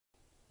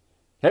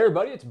Hey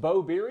everybody, it's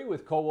Beau Beery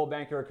with Coldwell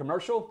Banker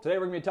Commercial. Today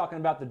we're going to be talking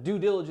about the due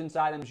diligence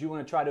items you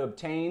want to try to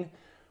obtain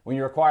when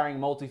you're acquiring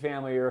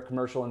multifamily or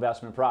commercial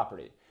investment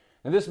property.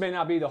 Now this may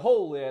not be the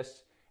whole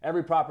list.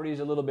 Every property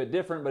is a little bit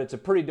different, but it's a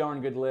pretty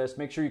darn good list.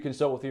 Make sure you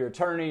consult with your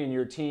attorney and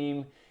your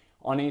team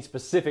on any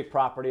specific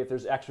property if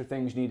there's extra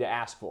things you need to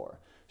ask for.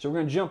 So we're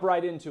going to jump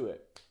right into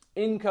it.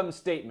 Income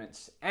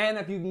statements, and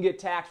if you can get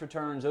tax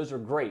returns, those are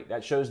great.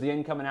 That shows the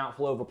income and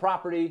outflow of a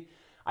property.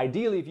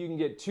 Ideally, if you can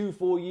get 2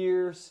 full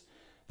years,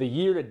 the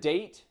year to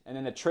date, and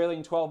then the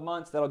trailing 12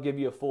 months, that'll give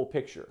you a full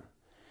picture.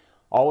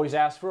 Always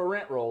ask for a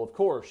rent roll, of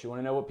course. You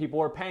want to know what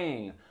people are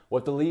paying,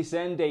 what the lease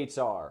end dates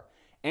are.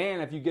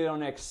 And if you get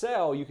on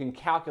Excel, you can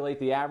calculate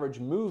the average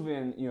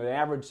move-in, the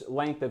average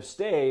length of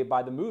stay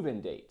by the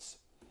move-in dates.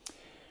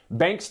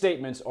 Bank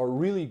statements are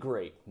really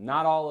great.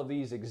 Not all of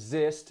these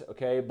exist,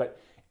 okay, but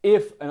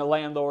if a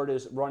landlord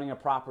is running a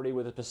property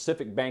with a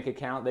specific bank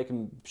account, they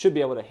should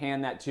be able to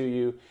hand that to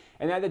you.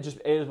 And that just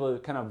is able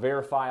to kind of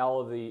verify all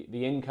of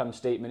the income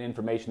statement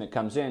information that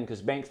comes in, because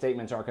bank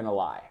statements aren't going to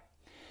lie.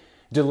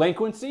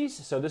 Delinquencies,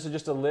 so this is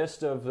just a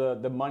list of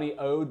the money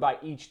owed by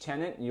each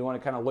tenant. You want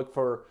to kind of look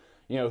for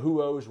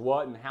who owes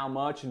what and how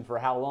much and for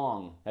how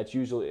long. That's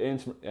useful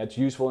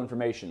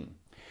information.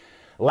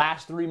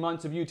 Last 3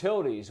 months of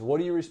utilities.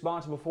 What are you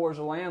responsible for as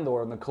a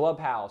landlord in the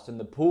clubhouse, in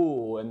the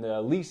pool, in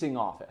the leasing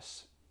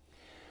office?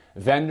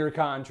 Vendor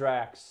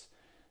contracts.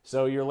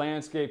 So your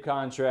landscape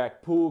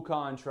contract, pool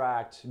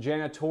contract,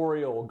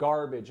 janitorial,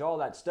 garbage, all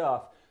that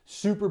stuff.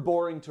 Super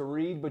boring to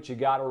read, but you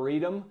got to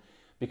read them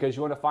because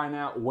you want to find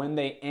out when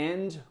they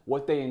end,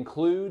 what they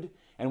include,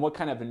 and what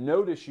kind of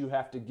notice you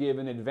have to give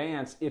in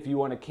advance if you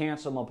want to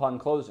cancel them upon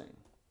closing.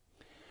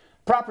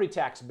 Property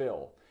tax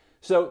bill.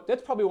 So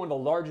that's probably one of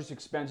the largest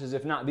expenses,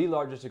 if not the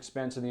largest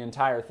expense in the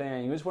entire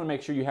thing. You just want to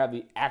make sure you have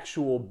the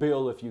actual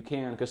bill if you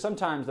can, because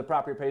sometimes the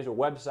property appraiser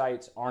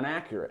websites aren't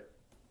accurate.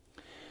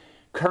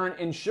 Current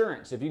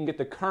insurance. If you can get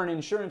the current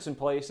insurance in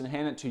place and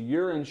hand it to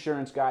your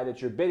insurance guy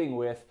that you're bidding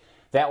with,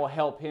 that will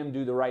help him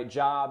do the right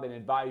job and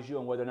advise you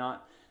on whether or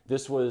not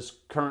this was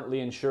currently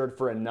insured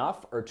for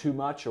enough or too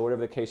much or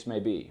whatever the case may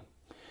be.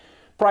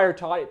 Prior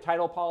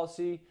title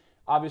policy.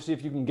 Obviously,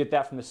 if you can get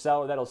that from the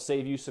seller, that'll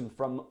save you some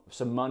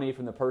money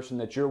from the person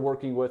that you're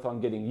working with on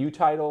getting you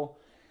title.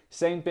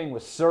 Same thing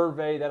with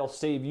survey. That'll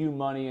save you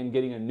money in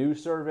getting a new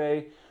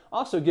survey.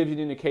 Also gives you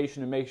an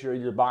indication to make sure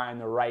you're buying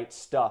the right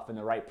stuff and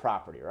the right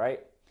property, right?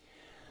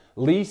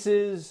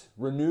 Leases,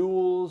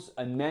 renewals,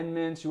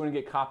 amendments. You want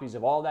to get copies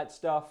of all that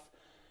stuff.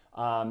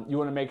 You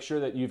want to make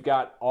sure that you've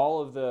got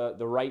all of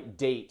the right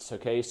dates,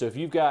 okay? So if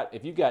you've got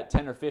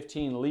 10 or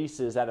 15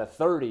 leases out of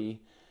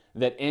 30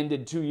 that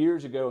ended 2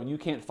 years ago and you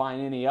can't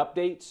find any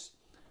updates,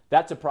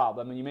 that's a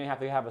problem. And you may have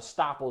to have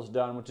estoppels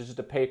done, which is just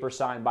a paper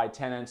signed by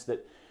tenants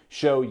that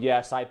show,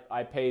 yes,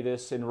 I pay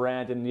this in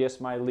rent, and yes,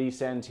 my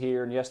lease ends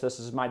here, and yes, this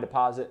is my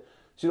deposit,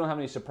 so you don't have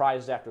any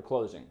surprises after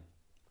closing.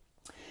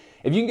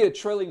 If you can get a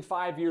trailing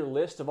 5-year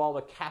list of all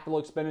the capital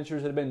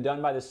expenditures that have been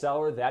done by the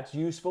seller, that's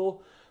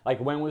useful. Like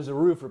when was the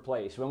roof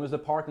replaced? When was the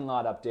parking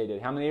lot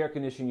updated? How many air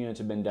conditioning units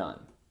have been done?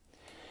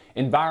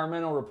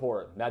 Environmental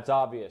report, that's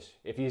obvious.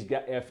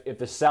 If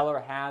the seller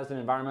has an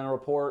environmental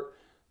report,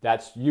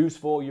 that's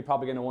useful. You're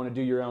probably going to want to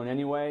do your own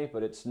anyway,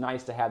 but it's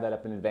nice to have that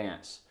up in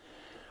advance.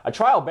 A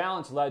trial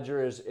balance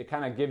ledger it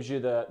kind of gives you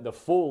the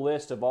full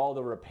list of all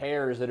the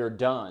repairs that are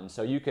done.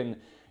 So you can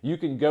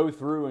go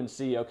through and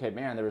see, okay,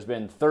 man, there's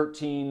been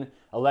 13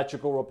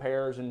 electrical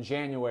repairs in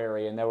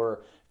January, and there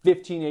were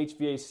 15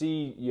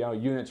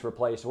 HVAC units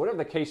replaced, or whatever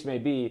the case may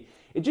be.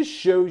 It just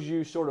shows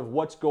you sort of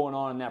what's going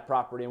on in that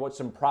property and what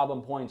some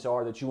problem points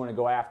are that you want to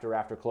go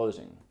after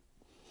closing.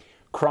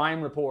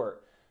 Crime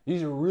report.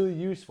 These are really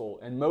useful,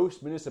 and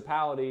most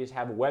municipalities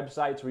have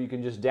websites where you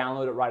can just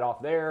download it right off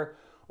there,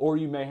 or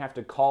you may have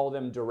to call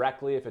them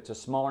directly if it's a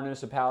smaller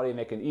municipality and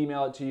they can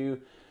email it to you.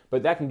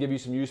 But that can give you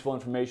some useful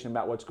information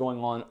about what's going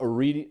on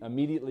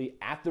immediately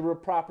at the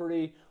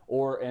property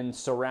or in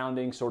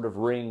surrounding sort of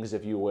rings,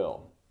 if you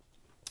will.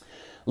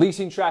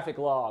 Leasing traffic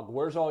log.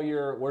 Where's all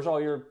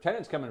your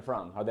tenants coming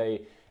from? There's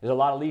a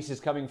lot of leases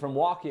coming from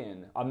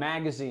walk-in, a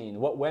magazine,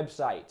 what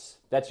websites?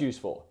 That's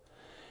useful.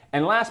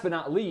 And last but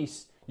not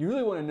least, you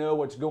really want to know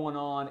what's going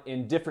on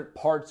in different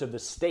parts of the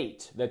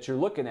state that you're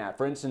looking at.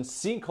 For instance,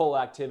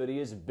 sinkhole activity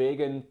is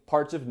big in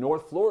parts of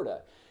North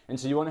Florida, and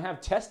so you want to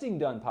have testing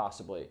done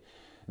possibly.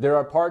 There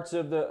are parts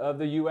of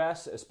the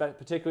U.S.,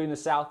 particularly in the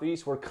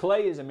southeast, where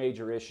clay is a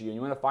major issue, and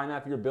you want to find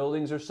out if your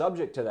buildings are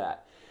subject to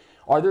that.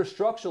 Are there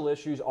structural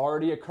issues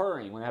already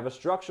occurring? You want to have a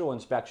structural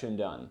inspection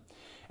done.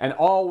 And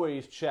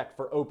always check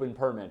for open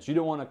permits. You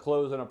don't want to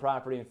close on a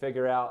property and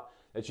figure out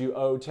that you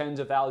owe tens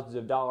of thousands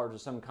of dollars to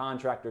some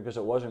contractor because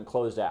it wasn't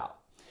closed out.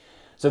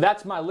 So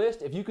that's my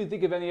list. If you can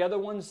think of any other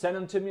ones, send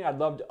them to me. I'd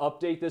love to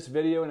update this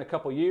video in a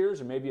couple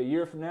years or maybe a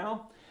year from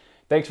now.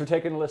 Thanks for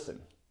taking a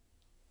listen.